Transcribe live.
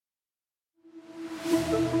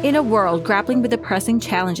In a world grappling with the pressing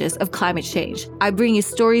challenges of climate change, I bring you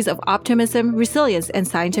stories of optimism, resilience, and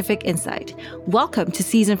scientific insight. Welcome to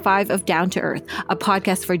Season 5 of Down to Earth, a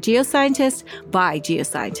podcast for geoscientists by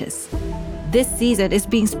geoscientists. This season is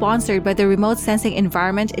being sponsored by the Remote Sensing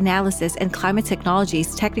Environment Analysis and Climate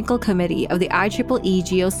Technologies Technical Committee of the IEEE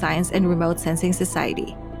Geoscience and Remote Sensing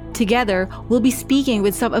Society. Together, we'll be speaking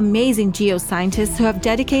with some amazing geoscientists who have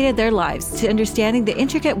dedicated their lives to understanding the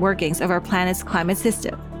intricate workings of our planet's climate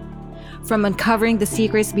system. From uncovering the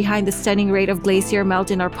secrets behind the stunning rate of glacier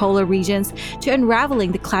melt in our polar regions to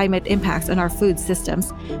unraveling the climate impacts on our food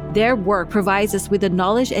systems, their work provides us with the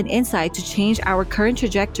knowledge and insight to change our current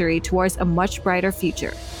trajectory towards a much brighter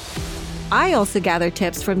future. I also gather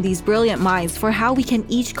tips from these brilliant minds for how we can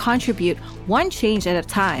each contribute one change at a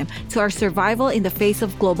time to our survival in the face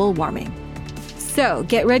of global warming. So,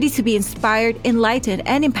 get ready to be inspired, enlightened,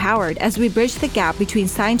 and empowered as we bridge the gap between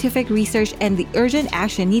scientific research and the urgent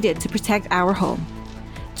action needed to protect our home.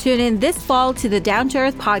 Tune in this fall to the Down to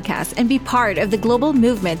Earth podcast and be part of the global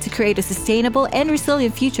movement to create a sustainable and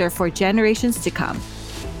resilient future for generations to come.